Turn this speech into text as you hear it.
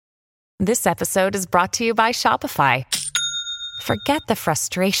This episode is brought to you by Shopify. Forget the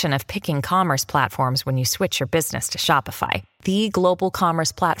frustration of picking commerce platforms when you switch your business to Shopify, the global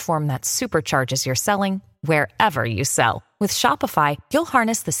commerce platform that supercharges your selling wherever you sell. With Shopify, you'll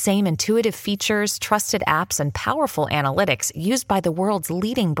harness the same intuitive features, trusted apps, and powerful analytics used by the world's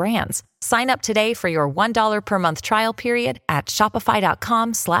leading brands. Sign up today for your $1 per month trial period at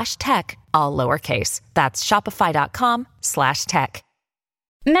shopify.com/tech, all lowercase. That's shopify.com/tech.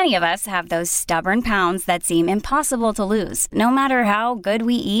 Many of us have those stubborn pounds that seem impossible to lose, no matter how good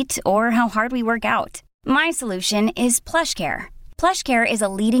we eat or how hard we work out. My solution is PlushCare. PlushCare is a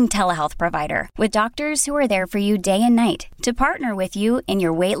leading telehealth provider with doctors who are there for you day and night to partner with you in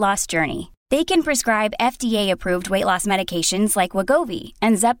your weight loss journey. They can prescribe FDA-approved weight loss medications like Wegovy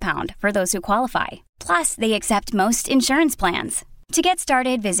and Zepbound for those who qualify. Plus, they accept most insurance plans. To get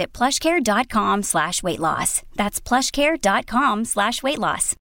started, visit plushcare.com/weightloss. That's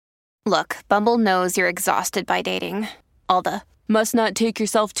plushcare.com/weightloss. Look, Bumble knows you're exhausted by dating. All the must not take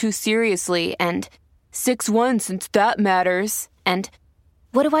yourself too seriously and 6'1" since that matters. And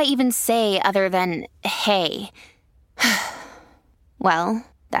what do I even say other than hey? Well,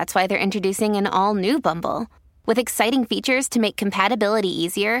 that's why they're introducing an all-new Bumble with exciting features to make compatibility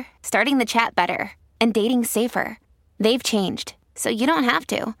easier, starting the chat better, and dating safer. They've changed, so you don't have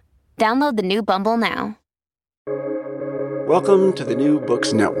to. Download the new Bumble now. Welcome to the New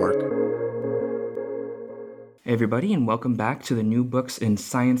Books Network. Hey everybody, and welcome back to the New Books in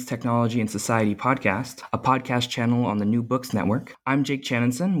Science, Technology, and Society podcast, a podcast channel on the New Books Network. I'm Jake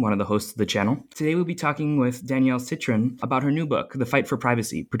Chanenson, one of the hosts of the channel. Today we'll be talking with Danielle Citron about her new book, The Fight for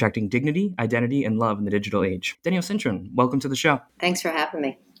Privacy, Protecting Dignity, Identity, and Love in the Digital Age. Danielle Citron, welcome to the show. Thanks for having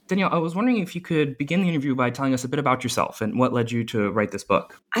me. Danielle, I was wondering if you could begin the interview by telling us a bit about yourself and what led you to write this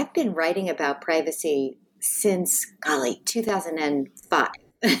book. I've been writing about privacy since, 2005.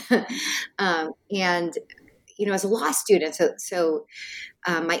 And as a law student, so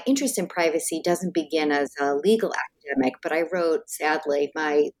my interest in privacy doesn't begin as a legal academic, but I wrote, sadly,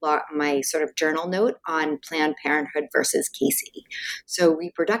 my sort of journal note on Planned Parenthood versus Casey. So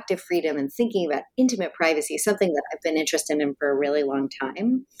reproductive freedom and thinking about intimate privacy is something that I've been interested in for a really long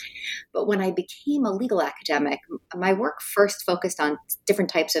time. But when I became a legal academic, my work first focused on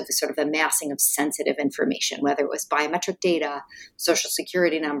different types of sort of amassing of sensitive information, whether it was biometric data, social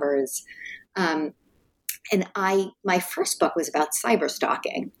security numbers, and my first book was about cyber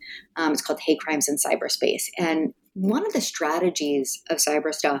stalking. It's called Hate Crimes in Cyberspace. And one of the strategies of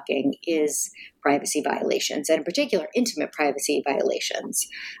cyber stalking is privacy violations, and in particular, intimate privacy violations,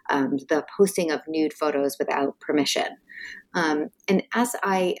 the posting of nude photos without permission. And as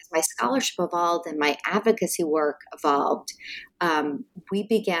my scholarship evolved and my advocacy work evolved, we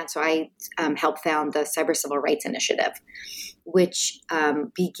began, so I helped found the Cyber Civil Rights Initiative, which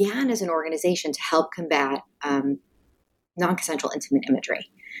began as an organization to help combat non-consensual intimate imagery.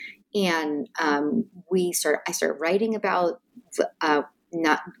 And I started writing about the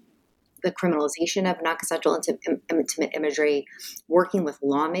criminalization of non-consensual intimate imagery, working with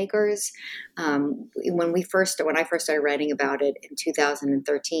lawmakers. When I first started writing about it in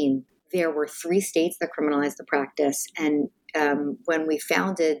 2013, there were 3 states that criminalized the practice. And when we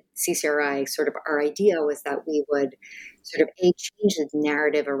founded CCRI, sort of our idea was that we would sort of change the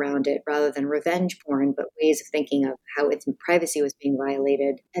narrative around it rather than revenge porn, but ways of thinking of how its privacy was being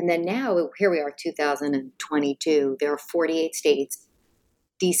violated. And then now, here we are, 2022, there are 48 states,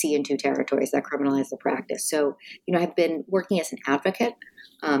 DC and 2 territories that criminalize the practice. So, I've been working as an advocate.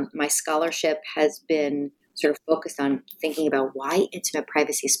 My scholarship has been sort of focused on thinking about why intimate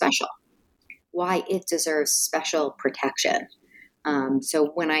privacy is special, why it deserves special protection. So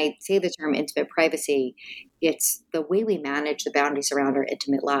when I say the term intimate privacy, it's the way we manage the boundaries around our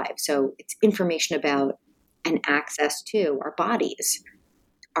intimate lives. So it's information about and access to our bodies,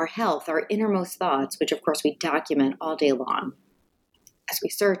 our health, our innermost thoughts, which of course we document all day long. As we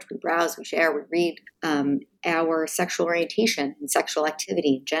search, we browse, we share, we read, our sexual orientation and sexual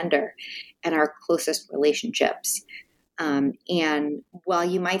activity and gender and our closest relationships. And while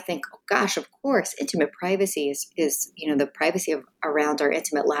you might think, oh gosh, of course, intimate privacy is the privacy around our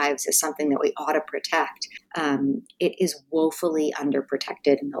intimate lives is something that we ought to protect. It is woefully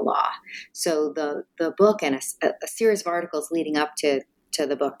underprotected in the law. So the book and a series of articles leading up to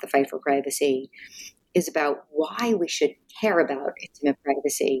the book, The Fight for Privacy, is about why we should care about intimate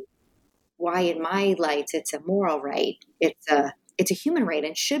privacy, why in my lights it's a moral right, it's a human right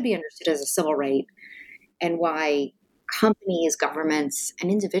and should be understood as a civil right, and why companies, governments,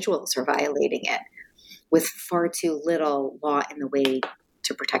 and individuals are violating it with far too little law in the way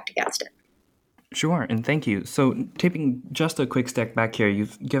to protect against it. Sure, and thank you. So taking just a quick step back here,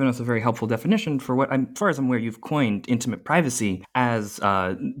 you've given us a very helpful definition for what, as far as I'm aware, you've coined intimate privacy as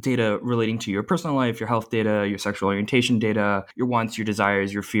data relating to your personal life, your health data, your sexual orientation data, your wants, your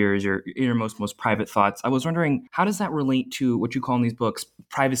desires, your fears, your innermost, most private thoughts. I was wondering, how does that relate to what you call in these books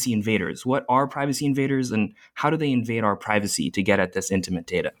privacy invaders? What are privacy invaders, and how do they invade our privacy to get at this intimate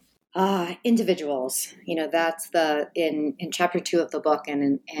data? Individuals, that's in chapter 2 of the book,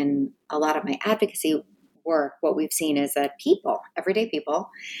 and in a lot of my advocacy work, what we've seen is that everyday people,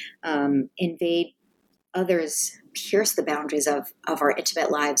 invade others, pierce the boundaries of our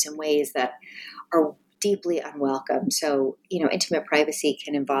intimate lives in ways that are deeply unwelcome. So, intimate privacy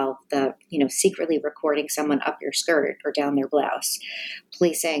can involve secretly recording someone up your skirt or down their blouse,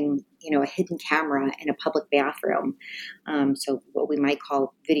 placing, a hidden camera in a public bathroom. So what we might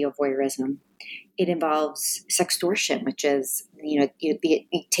call video voyeurism. It involves sextortion, which is,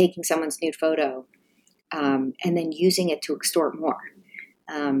 taking someone's nude photo, and then using it to extort more.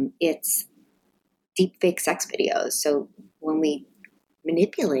 It's deep fake sex videos. So when we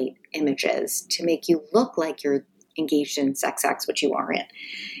manipulate images to make you look like you're engaged in sex acts, which you aren't,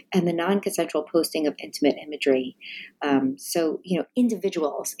 and the non-consensual posting of intimate imagery.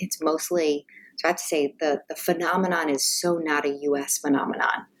 Individuals, it's mostly, so I have to say the phenomenon is so not a U.S.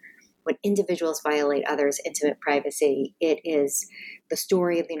 phenomenon. When individuals violate others' intimate privacy, it is the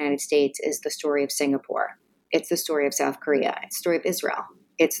story of the United States is the story of Singapore. It's the story of South Korea. It's the story of Israel.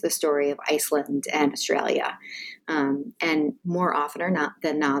 It's the story of Iceland and Australia. And more often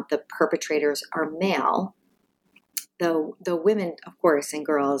than not, the perpetrators are male, though women, of course, and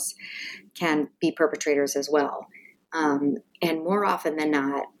girls can be perpetrators as well. And more often than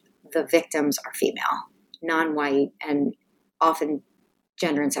not, the victims are female, non-white, and often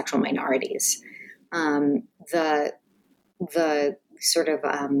gender and sexual minorities.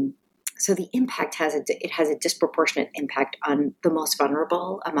 So the impact has a disproportionate impact on the most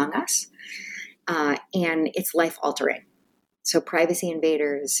vulnerable among us, and it's life altering. So privacy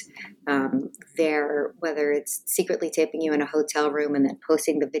invaders, whether it's secretly taping you in a hotel room and then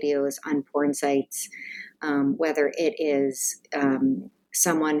posting the videos on porn sites, whether it is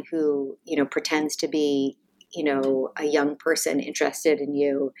someone who pretends to be a young person interested in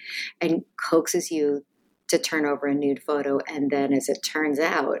you and coaxes you to turn over a nude photo, and then as it turns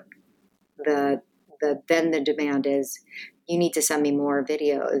out, then the demand is, you need to send me more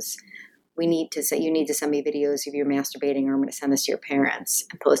videos. You need to send me videos of you masturbating, or I'm going to send this to your parents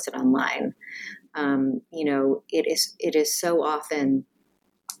and post it online. It is so often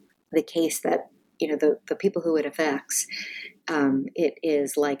the case that the people who it affects, it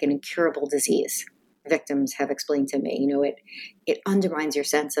is like an incurable disease. Victims have explained to me, it undermines your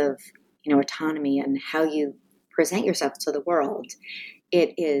sense of autonomy and how you present yourself to the world.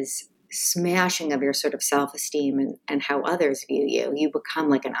 It is smashing of your sort of self-esteem and how others view you. You become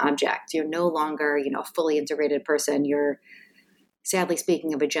like an object. You're no longer, a fully integrated person. You're, sadly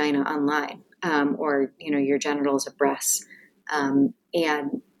speaking, a vagina online, or, your genitals or breasts. And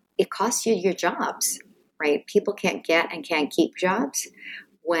it costs you your jobs, right? People can't get and can't keep jobs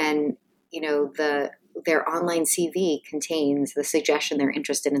when, their online CV contains the suggestion they're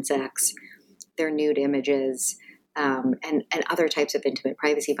interested in sex, their nude images, and other types of intimate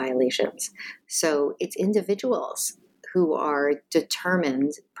privacy violations. So it's individuals who are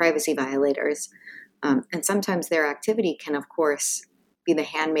determined privacy violators. And sometimes their activity can, of course, be the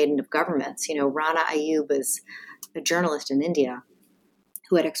handmaiden of governments. Rana Ayyub is a journalist in India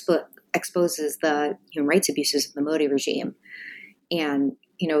who had exposes the human rights abuses of the Modi regime. And,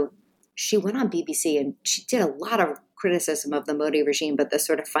 she went on BBC and she did a lot of criticism of the Modi regime, but the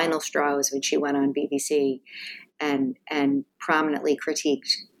sort of final straw was when she went on BBC and prominently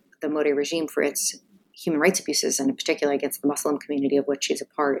critiqued the Modi regime for its human rights abuses, and in particular against the Muslim community of which she's a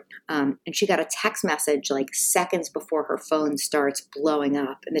part. And she got a text message like seconds before her phone starts blowing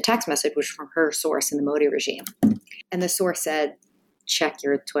up. And the text message was from her source in the Modi regime. And the source said, check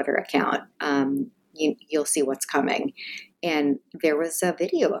your Twitter account. You'll see what's coming. And there was a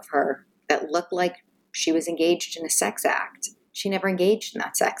video of her that looked like she was engaged in a sex act. She never engaged in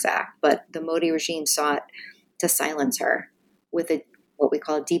that sex act, but the Modi regime sought to silence her with what we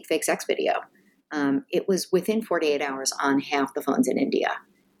call a deep fake sex video. It was within 48 hours on half the phones in India.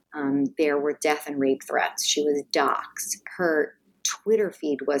 There were death and rape threats. She was doxxed. Her Twitter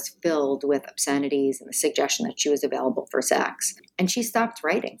feed was filled with obscenities and the suggestion that she was available for sex. And she stopped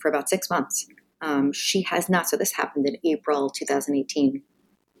writing for about 6 months. She has not, so this happened in April 2018.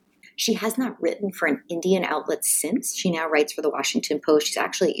 She has not written for an Indian outlet since. She now writes for the Washington Post. She's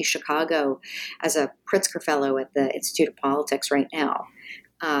actually in Chicago as a Pritzker Fellow at the Institute of Politics right now.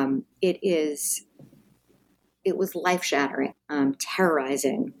 It was life-shattering,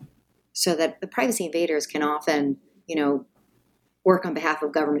 terrorizing, so that the privacy invaders can often, work on behalf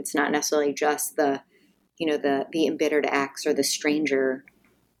of governments, not necessarily just the embittered ex or the stranger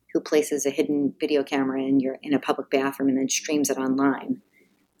who places a hidden video camera in a public bathroom and then streams it online.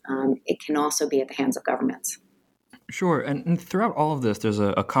 It can also be at the hands of governments. Sure. And throughout all of this, there's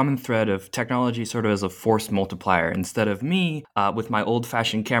a common thread of technology sort of as a force multiplier. Instead of me with my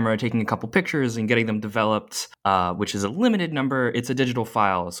old-fashioned camera taking a couple pictures and getting them developed, which is a limited number, it's a digital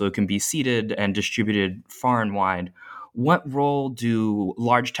file, so it can be seeded and distributed far and wide. What role do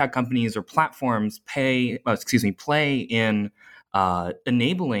large tech companies or platforms play in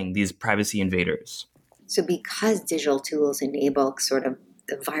enabling these privacy invaders? So because digital tools enable sort of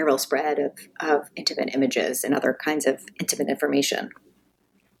the viral spread of intimate images and other kinds of intimate information,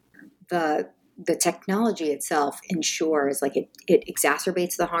 the technology itself ensures, like, it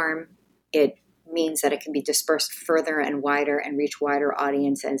exacerbates the harm. It means that it can be dispersed further and wider and reach wider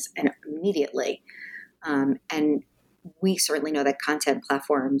audiences and immediately. And we certainly know that content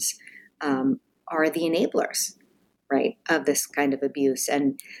platforms are the enablers, right, of this kind of abuse.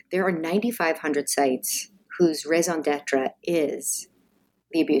 And there are 9,500 sites whose raison d'etre is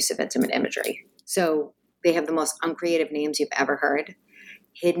the abuse of intimate imagery. So they have the most uncreative names you've ever heard: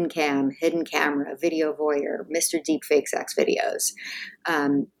 Hidden Cam, Hidden Camera, Video Voyeur, Mr. Deepfake Sex Videos.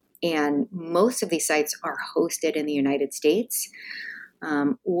 And most of these sites are hosted in the United States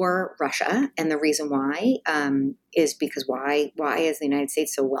or Russia. And the reason why is because why is the United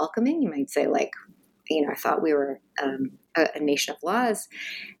States so welcoming? You might say, like, I thought we were a nation of laws.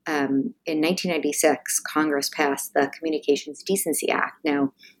 In 1996, Congress passed the Communications Decency Act.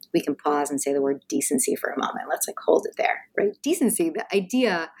 Now, we can pause and say the word decency for a moment. Let's hold it there, right? Decency, the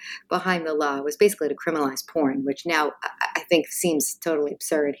idea behind the law was basically to criminalize porn, which now I think seems totally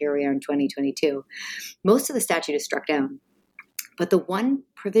absurd. Here we are in 2022. Most of the statute is struck down. But the one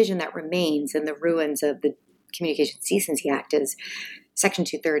provision that remains in the ruins of the Communications Decency Act is Section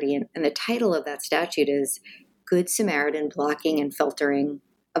 230, and the title of that statute is Good Samaritan Blocking and Filtering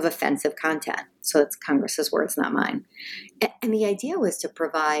of Offensive Content. So it's Congress's words, not mine. And the idea was to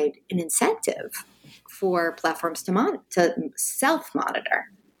provide an incentive for platforms to self-monitor,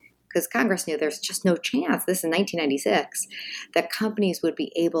 because Congress knew there's just no chance, this is 1996, that companies would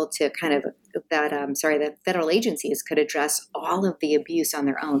be able to that federal agencies could address all of the abuse on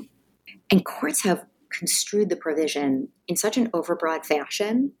their own. And courts have construed the provision in such an overbroad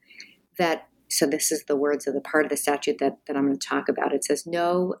fashion that, so this is the words of the part of the statute that I'm going to talk about. It says,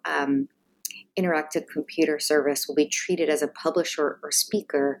 no interactive computer service will be treated as a publisher or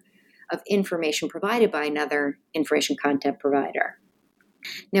speaker of information provided by another information content provider.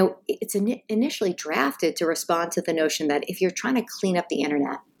 Now, it's initially drafted to respond to the notion that if you're trying to clean up the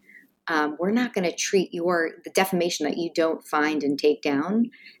internet, we're not going to treat the defamation that you don't find and take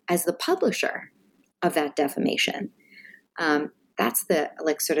down as the publisher of that defamation. That's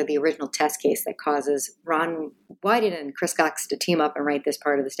the original test case that causes Ron Wyden and Chris Cox to team up and write this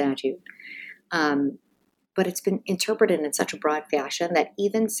part of the statute. But it's been interpreted in such a broad fashion that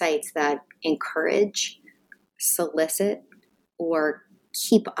even sites that encourage, solicit, or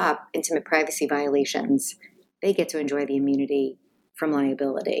keep up intimate privacy violations, they get to enjoy the immunity from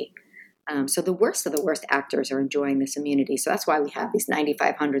liability. So the worst of the worst actors are enjoying this immunity. So that's why we have these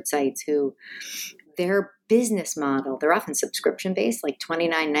 9,500 sites who their business model, they're often subscription-based, like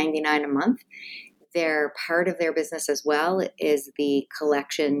 $29.99 a month. Their part of their business as well is the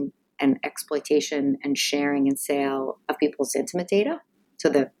collection and exploitation and sharing and sale of people's intimate data, so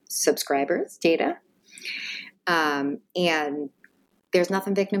the subscribers' data. And there's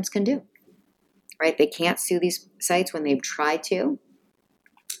nothing victims can do, right? They can't sue these sites when they've tried to.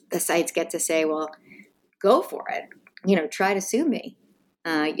 The sites get to say, well, go for it. Try to sue me.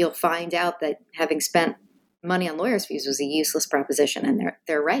 You'll find out that having spent money on lawyers' fees was a useless proposition, and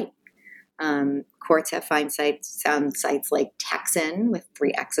they're right. Courts have found sites like Texan with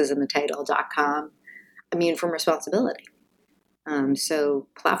 3 X's in the title, .com, immune from responsibility. So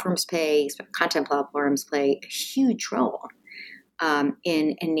content platforms play a huge role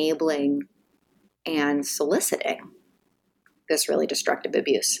in enabling and soliciting this really destructive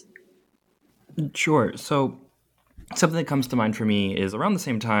abuse. Sure. So something that comes to mind for me is around the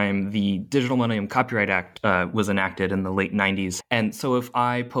same time the Digital Millennium Copyright Act was enacted in the late 90s. And so if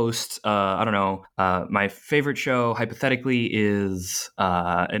I post, my favorite show hypothetically is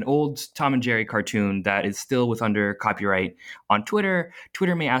an old Tom and Jerry cartoon that is still under copyright on Twitter,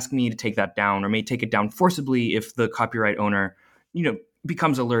 Twitter may ask me to take that down or may take it down forcibly if the copyright owner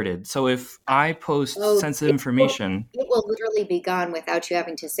becomes alerted. So if I post sensitive information, it will literally be gone without you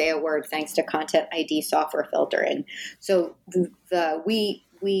having to say a word, thanks to Content ID software filtering. So we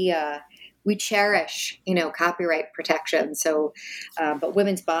cherish, copyright protection. So, but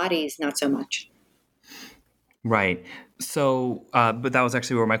women's bodies, not so much. Right. So, but that was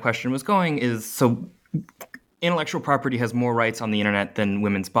actually where my question was going. Is so intellectual property has more rights on the internet than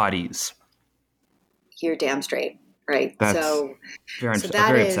women's bodies. You're damn straight. Right. That's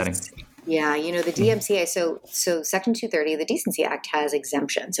very upsetting. Yeah. The DMCA. So Section 230, the Decency Act, has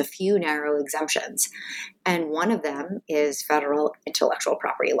exemptions, a few narrow exemptions. And one of them is federal intellectual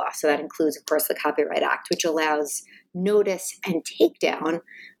property law. So that includes, of course, the Copyright Act, which allows notice and takedown,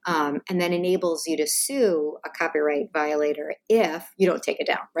 and then enables you to sue a copyright violator if you don't take it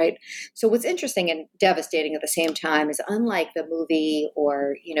down. Right. So what's interesting and devastating at the same time is, unlike the movie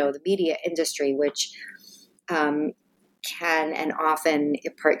or, the media industry, which can and often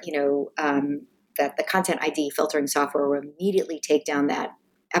impart, that the Content ID filtering software will immediately take down that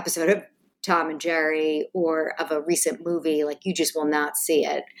episode of Tom and Jerry or of a recent movie. Like, you just will not see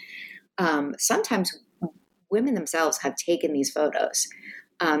it. Sometimes women themselves have taken these photos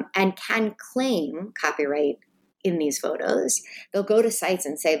and can claim copyright in these photos. They'll go to sites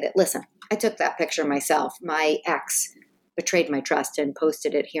and say that, listen, I took that picture myself. My ex betrayed my trust and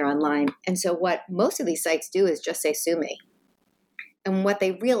posted it here online. And so what most of these sites do is just say, sue me. And what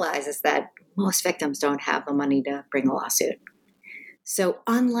they realize is that most victims don't have the money to bring a lawsuit. So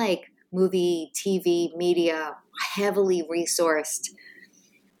unlike movie, TV, media, heavily resourced,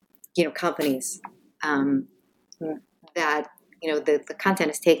 companies that, the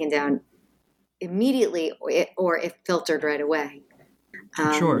content is taken down immediately or if filtered right away.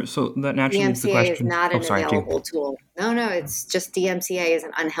 Sure. So that naturally leads the question. DMCA is not an available tool. No, it's just DMCA is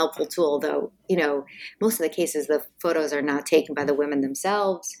an unhelpful tool, though, most of the cases, the photos are not taken by the women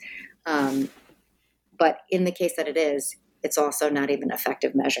themselves. But in the case that it is, it's also not even an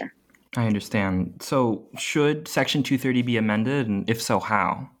effective measure. I understand. So should Section 230 be amended? And if so,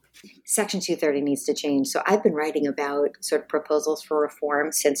 how? Section 230 needs to change. So I've been writing about sort of proposals for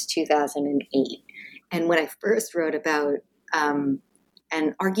reform since 2008. And when I first wrote about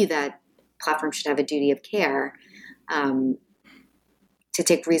and argue that platforms should have a duty of care to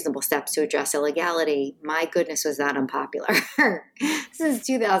take reasonable steps to address illegality, my goodness, was that unpopular. This is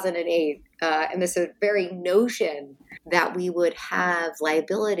 2008. And this very notion that we would have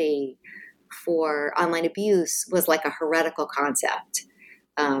liability for online abuse was like a heretical concept.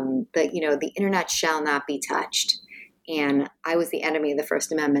 That, the internet shall not be touched. And I was the enemy of the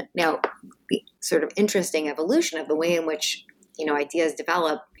First Amendment. Now, the sort of interesting evolution of the way in which ideas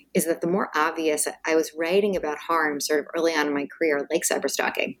develop is that the more obvious, I was writing about harm sort of early on in my career, like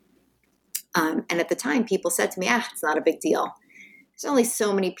cyberstalking. And at the time, people said to me, it's not a big deal. There's only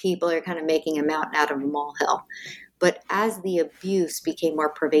so many people are kind of making a mountain out of a molehill. But as the abuse became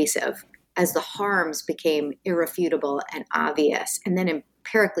more pervasive, as the harms became irrefutable and obvious, and then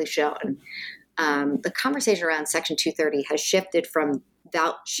empirically shown, the conversation around Section 230 has shifted from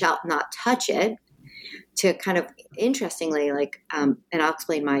thou shalt not touch it to kind of interestingly, and I'll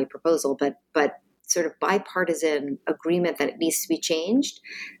explain my proposal, but sort of bipartisan agreement that it needs to be changed,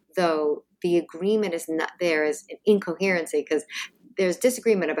 though the agreement is not there as an incoherency because there's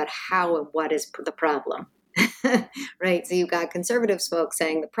disagreement about how and what is the problem. Right. So you've got conservatives folks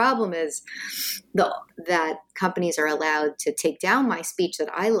saying the problem is that companies are allowed to take down my speech that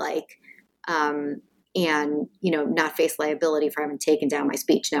I like, and, not face liability for having taken down my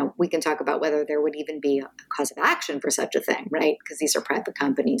speech. Now, we can talk about whether there would even be a cause of action for such a thing, right? Because these are private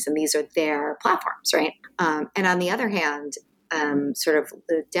companies and these are their platforms, right? And on the other hand, sort of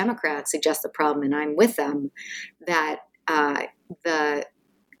the Democrats suggest the problem, and I'm with them, that the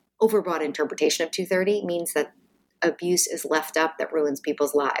overbroad interpretation of 230 means that abuse is left up that ruins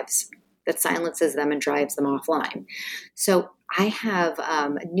people's lives, that silences them and drives them offline. So I have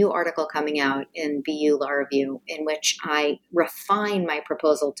a new article coming out in BU Law Review in which I refine my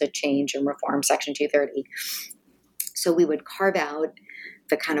proposal to change and reform Section 230. So we would carve out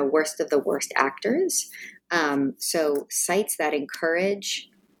the kind of worst of the worst actors. So sites that encourage,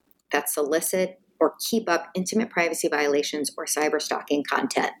 that solicit, or keep up intimate privacy violations or cyberstalking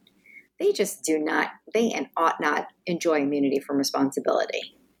content, they just do not, they and ought not enjoy immunity from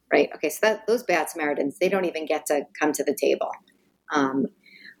responsibility. Right. Okay. So those bad Samaritans, they don't even get to come to the table.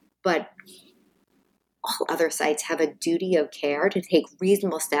 But all other sites have a duty of care to take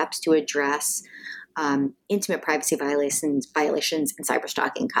reasonable steps to address intimate privacy violations, and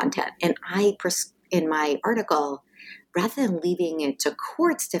cyberstalking content. And in my article, rather than leaving it to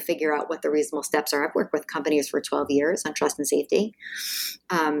courts to figure out what the reasonable steps are. I've worked with companies for 12 years on trust and safety,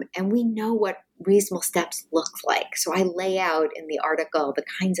 and we know what reasonable steps look like. So I lay out in the article the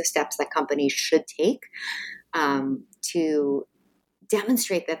kinds of steps that companies should take to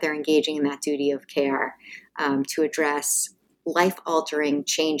demonstrate that they're engaging in that duty of care to address life-altering,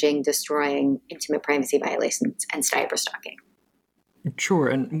 changing, destroying intimate privacy violations and cyberstalking. Sure.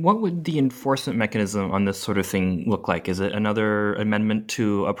 And what would the enforcement mechanism on this sort of thing look like? Is it another amendment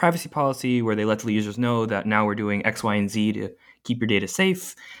to a privacy policy where they let the users know that now we're doing X, Y, and Z to keep your data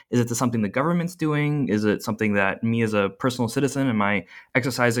safe? Is it something the government's doing? Is it something that me as a personal citizen, am I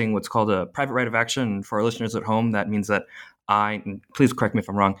exercising what's called a private right of action? For our listeners at home, that means that I, and please correct me if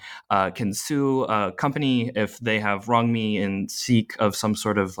I'm wrong, can sue a company if they have wronged me and seek of some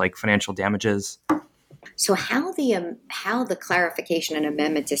sort of like financial damages. So how the clarification and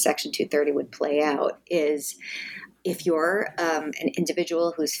amendment to Section 230 would play out is if you're an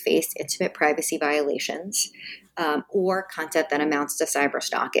individual who's faced intimate privacy violations or content that amounts to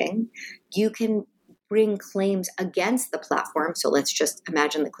cyberstalking, you can bring claims against the platform. So let's just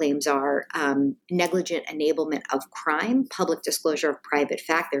imagine the claims are negligent enablement of crime, public disclosure of private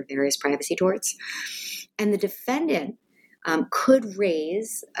fact, there are various privacy torts, and the defendant could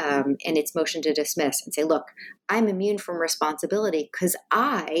raise in its motion to dismiss and say, look, I'm immune from responsibility because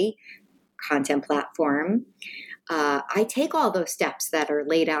I, content platform, I take all those steps that are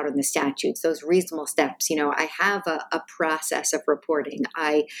laid out in the statutes, those reasonable steps. I have a process of reporting.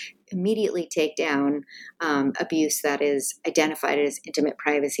 I immediately take down abuse that is identified as intimate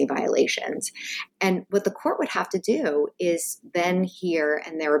privacy violations. And what the court would have to do is then hear,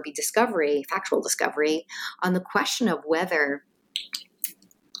 and there would be discovery, factual discovery, on the question of whether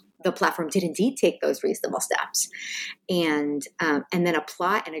the platform did indeed take those reasonable steps, and then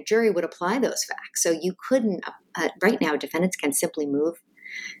apply, and a jury would apply those facts. So you couldn't, right now, defendants can simply move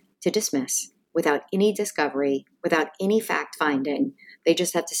to dismiss without any discovery, without any fact finding. They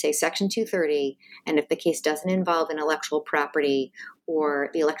just have to say Section 230, and if the case doesn't involve intellectual property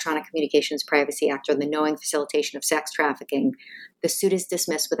or the Electronic Communications Privacy Act or the knowing facilitation of sex trafficking, the suit is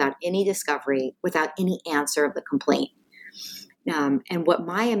dismissed without any discovery, without any answer of the complaint. And what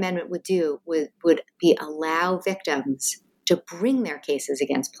my amendment would do would be allow victims to bring their cases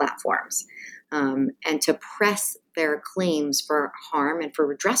against platforms and to press their claims for harm and for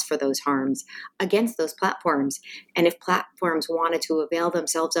redress for those harms against those platforms. And if platforms wanted to avail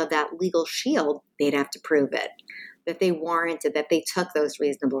themselves of that legal shield, they'd have to prove it, that they warranted, that they took those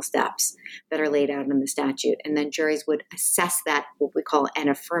reasonable steps that are laid out in the statute. And then juries would assess that, what we call an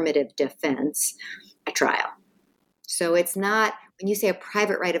affirmative defense, at trial. So it's not, when you say a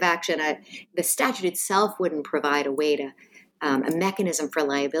private right of action, the statute itself wouldn't provide a way to, a mechanism for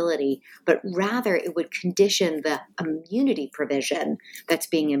liability, but rather it would condition the immunity provision that's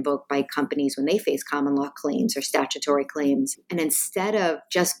being invoked by companies when they face common law claims or statutory claims. And instead of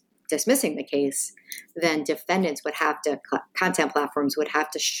just dismissing the case, then defendants would have to, content platforms would have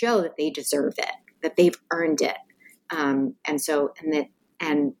to show that they deserve it, that they've earned it. And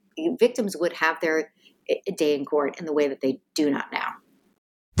victims would have their day in court in the way that they do not now.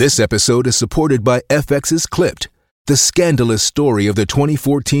 This episode is supported by FX's Clipped, the scandalous story of the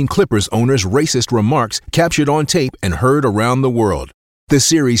 2014 Clippers owner's racist remarks captured on tape and heard around the world. The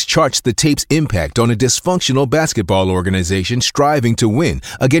series charts the tape's impact on a dysfunctional basketball organization striving to win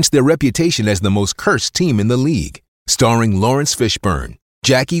against their reputation as the most cursed team in the league. Starring Lawrence Fishburne,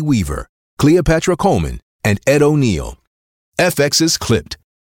 Jackie Weaver, Cleopatra Coleman, and Ed O'Neill. FX's Clipped,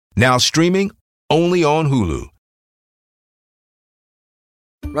 now streaming only on Hulu.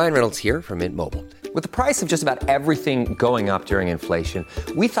 Ryan Reynolds here from Mint Mobile. With the price of just about everything going up during inflation,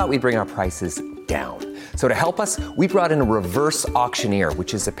 we thought we'd bring our prices down. So to help us, we brought in a reverse auctioneer,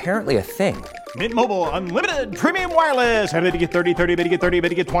 which is apparently a thing. Mint Mobile Unlimited Premium Wireless. How to get 30, 30, bit to get 30, bit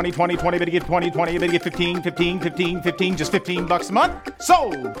to get 20, 20, 20, bit to get 20, 20, bit to get 15, 15, 15, 15, just $15 a month?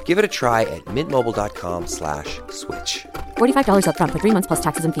 Sold! Give it a try at mintmobile.com/switch. $45 up front for 3 months plus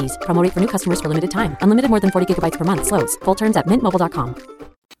taxes and fees. Promo rate for new customers for limited time. Unlimited more than 40 gigabytes per month. Slows full terms at mintmobile.com.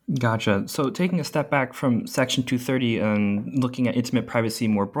 Gotcha. So taking a step back from Section 230 and looking at intimate privacy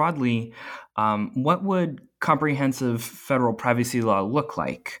more broadly, what would comprehensive federal privacy law look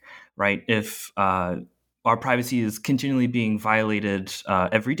like, right? If our privacy is continually being violated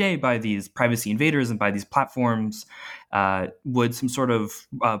every day by these privacy invaders and by these platforms, would some sort of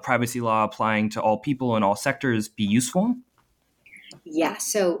privacy law applying to all people in all sectors be useful? Yeah.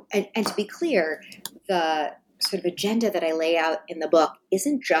 So, and to be clear, the sort of agenda that I lay out in the book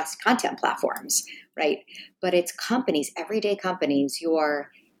isn't just content platforms, right? But it's companies, everyday companies, your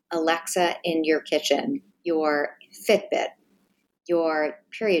Alexa in your kitchen, your Fitbit, your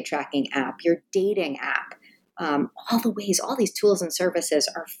period tracking app, your dating app, all these tools and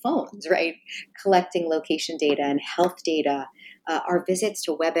services, our phones, right? Collecting location data and health data, our visits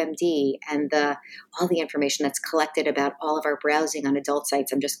to WebMD and all the information that's collected about all of our browsing on adult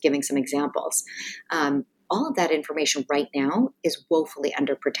sites. I'm just giving some examples. All of that information right now is woefully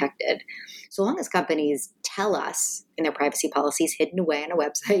underprotected. So long as companies tell us in their privacy policies hidden away on a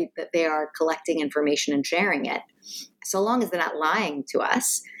website that they are collecting information and sharing it, so long as they're not lying to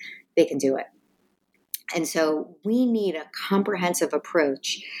us, they can do it. And so we need a comprehensive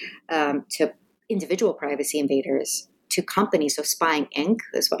approach to individual privacy invaders, to companies, so Spying Inc.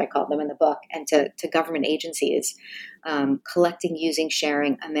 is what I call them in the book, and to government agencies, collecting, using,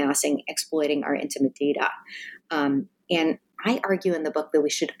 sharing, amassing, exploiting our intimate data. And I argue in the book that we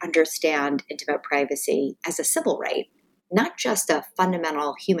should understand intimate privacy as a civil right, not just a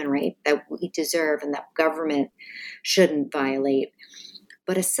fundamental human right that we deserve and that government shouldn't violate,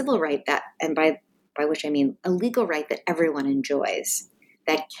 but a civil right that, and by which I mean a legal right that everyone enjoys,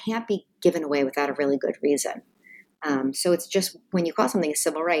 that can't be given away without a really good reason. So it's just, when you call something a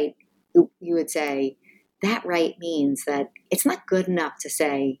civil right, you would say that right means that it's not good enough to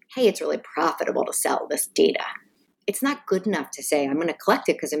say, hey, it's really profitable to sell this data. It's not good enough to say, I'm going to collect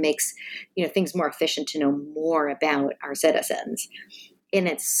it because it makes things more efficient to know more about our citizens. And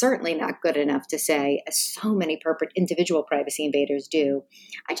it's certainly not good enough to say, as so many individual privacy invaders do,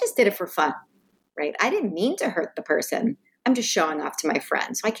 I just did it for fun, right? I didn't mean to hurt the person. I'm just showing off to my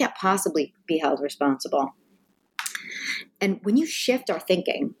friends. So I can't possibly be held responsible. And when you shift our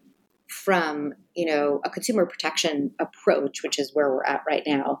thinking from, a consumer protection approach, which is where we're at right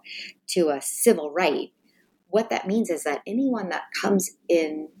now, to a civil right, what that means is that anyone that comes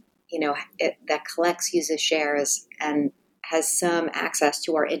in, that collects, uses, shares, and has some access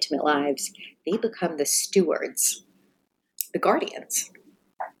to our intimate lives, they become the stewards, the guardians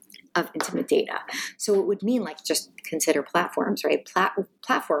of intimate data. So it would mean, just consider platforms, right?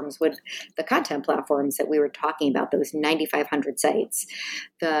 Platforms would, the content platforms that we were talking about, those 9,500 sites,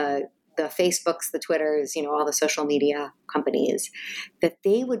 the Facebooks, the Twitters, all the social media companies, that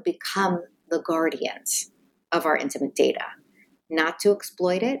they would become the guardians of our intimate data, not to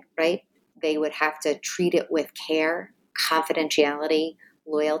exploit it, right? They would have to treat it with care, confidentiality,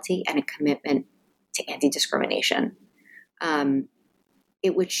 loyalty, and a commitment to anti-discrimination.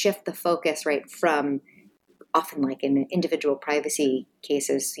 It would shift the focus, right, from often, like in individual privacy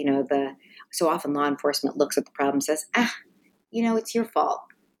cases, so often law enforcement looks at the problem and says, it's your fault.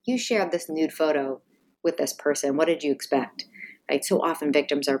 You shared this nude photo with this person. What did you expect? Right? So often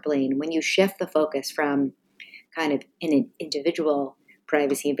victims are blamed. When you shift the focus from kind of an individual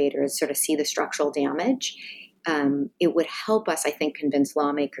privacy invader, sort of see the structural damage, it would help us, I think, convince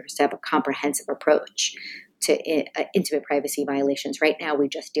lawmakers to have a comprehensive approach to intimate privacy violations. Right now, we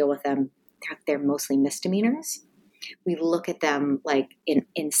just deal with them. They're mostly misdemeanors. We look at them like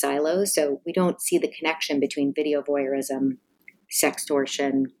in silos. So we don't see the connection between video voyeurism,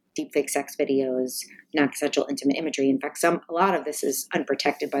 sextortion, deepfake sex videos, non-consensual intimate imagery. In fact, a lot of this is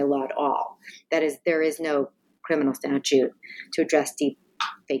unprotected by law at all. That is, there is no criminal statute to address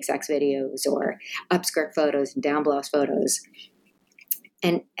deepfake sex videos or upskirt photos and down-blouse photos.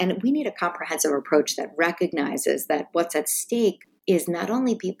 And we need a comprehensive approach that recognizes that what's at stake is not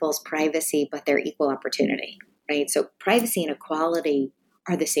only people's privacy, but their equal opportunity, right? So privacy and equality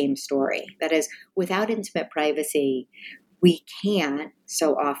are the same story. That is, without intimate privacy, we can't,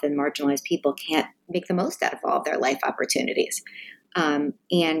 so often marginalized people can't make the most out of all of their life opportunities. And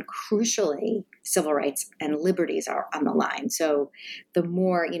crucially, civil rights and liberties are on the line. So the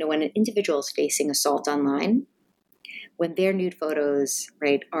more, when an individual is facing assault online, when their nude photos,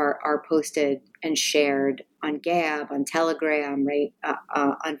 right, are posted and shared on Gab, on Telegram, right,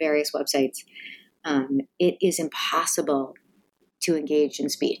 on various websites, it is impossible to engage in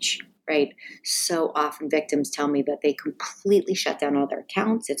speech, right? So often victims tell me that they completely shut down all their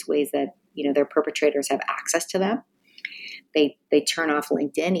accounts. It's ways that, their perpetrators have access to them. They turn off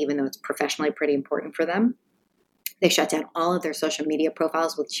LinkedIn, even though it's professionally pretty important for them. They shut down all of their social media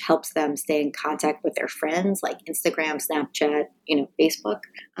profiles, which helps them stay in contact with their friends, like Instagram, Snapchat, Facebook.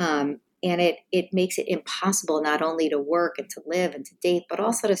 And it makes it impossible not only to work and to live and to date, but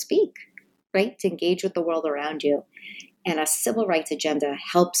also to speak, right? To engage with the world around you. And a civil rights agenda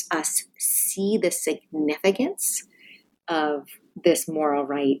helps us see the significance of this moral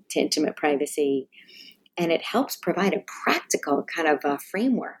right to intimate privacy. And it helps provide a practical kind of a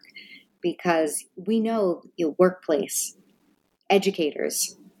framework, because we know workplace,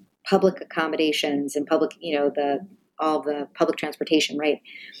 educators, public accommodations, and public, all the public transportation, right?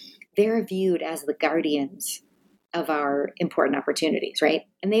 they're viewed as the guardians of our important opportunities, right?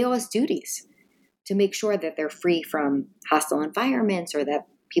 And they owe us duties to make sure that they're free from hostile environments or that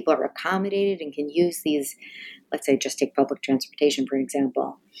people are accommodated and can use these, let's say, just take public transportation, for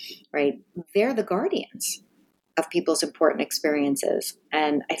example, right? They're the guardians of people's important experiences.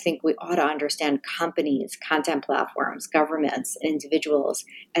 And I think we ought to understand companies, content platforms, governments, and individuals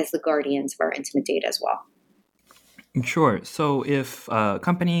as the guardians of our intimate data as well. Sure. So if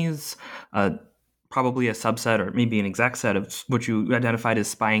companies, probably a subset or maybe an exact set of what you identified as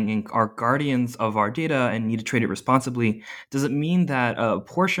spying Inc. are guardians of our data and need to trade it responsibly, does it mean that a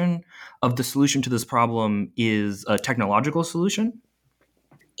portion of the solution to this problem is a technological solution?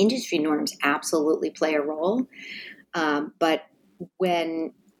 Industry norms absolutely play a role. But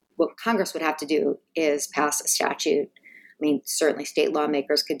what Congress would have to do is pass a statute. I mean, certainly state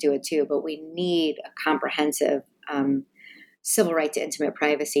lawmakers could do it too, but we need a comprehensive civil right to intimate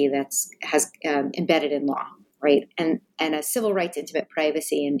privacy has embedded in law, right? And a civil right to intimate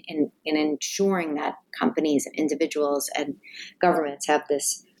privacy in ensuring that companies and individuals and governments have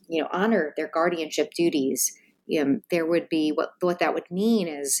this, honor their guardianship duties. There would be what that would mean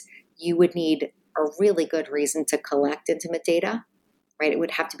is you would need a really good reason to collect intimate data, right? It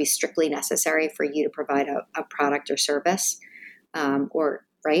would have to be strictly necessary for you to provide a product or service, and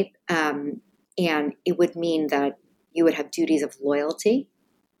it would mean that you would have duties of loyalty.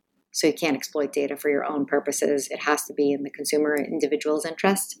 So you can't exploit data for your own purposes. It has to be in the consumer individual's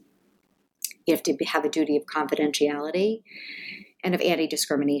interest. You have to have a duty of confidentiality and of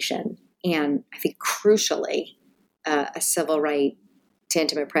anti-discrimination. And I think crucially, a civil right to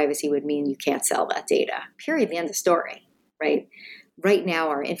intimate privacy would mean you can't sell that data. Period. The end of story, right? Right now,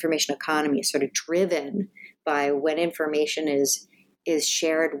 our information economy is sort of driven by when information is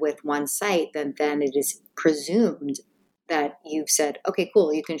shared with one site, then it is presumed that you've said, okay,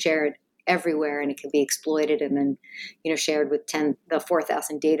 cool, you can share it everywhere and it can be exploited and then, shared with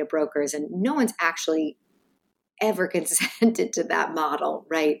 4,000 data brokers, and no one's actually ever consented to that model,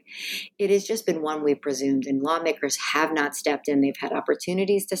 right? It has just been one we've presumed, and lawmakers have not stepped in. They've had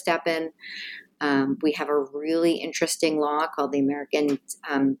opportunities to step in. We have a really interesting law called the American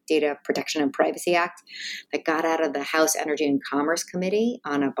Data Protection and Privacy Act that got out of the House Energy and Commerce Committee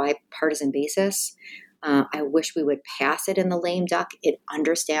on a bipartisan basis. I wish we would pass it in the lame duck. It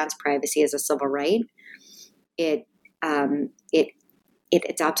understands privacy as a civil right. It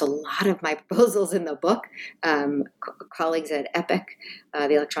adopts a lot of my proposals in the book. Colleagues at EPIC,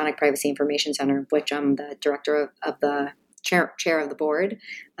 the Electronic Privacy Information Center, of which I'm the director of the chair of the board,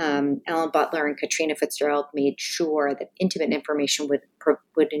 Ellen Butler and Katrina Fitzgerald made sure that intimate information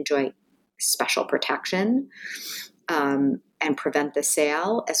would enjoy special protection and prevent the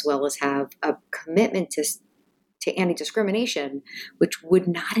sale, as well as have a commitment to anti-discrimination, which would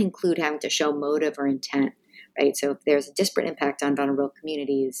not include having to show motive or intent, right? So if there's a disparate impact on vulnerable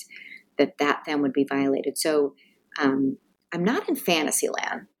communities, that then would be violated. So I'm not in fantasy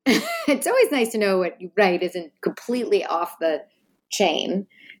land. It's always nice to know what you write isn't completely off the chain,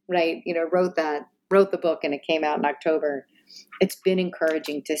 right? Wrote the book and it came out in October. It's been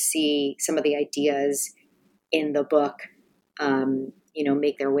encouraging to see some of the ideas in the book,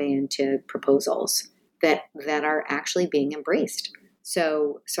 make their way into proposals that are actually being embraced.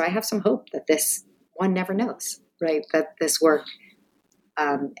 So I have some hope that this one never knows, right? That this work,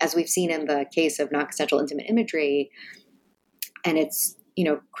 as we've seen in the case of non-consensual intimate imagery and its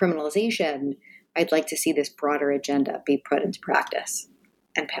criminalization, I'd like to see this broader agenda be put into practice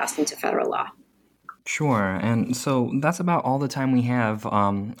and passed into federal law. Sure. And so that's about all the time we have.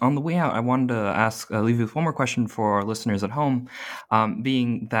 On the way out, I wanted to leave you with one more question for our listeners at home,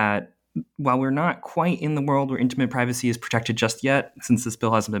 being that while we're not quite in the world where intimate privacy is protected just yet, since this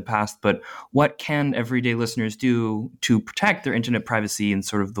bill hasn't been passed, but what can everyday listeners do to protect their internet privacy in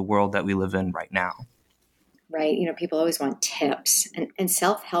sort of the world that we live in right now? Right. People always want tips, and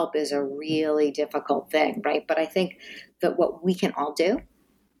self-help is a really difficult thing, right? But I think that what we can all do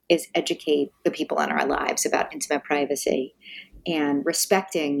is educate the people in our lives about intimate privacy and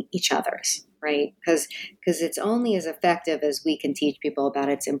respecting each other's, right? Because it's only as effective as we can teach people about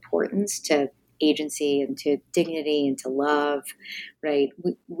its importance to agency and to dignity and to love, right?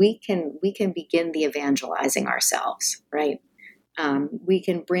 We can begin the evangelizing ourselves, right? We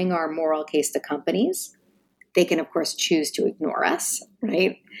can bring our moral case to companies. They can, of course, choose to ignore us,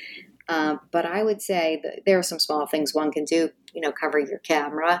 right? But I would say that there are some small things one can do, cover your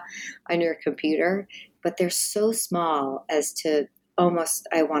camera on your computer, but they're so small as to almost,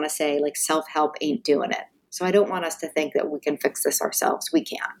 I want to say, like self-help ain't doing it. So I don't want us to think that we can fix this ourselves. We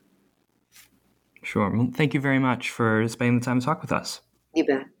can't. Sure. Well, thank you very much for spending the time to talk with us. You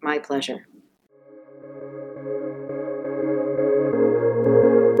bet. My pleasure.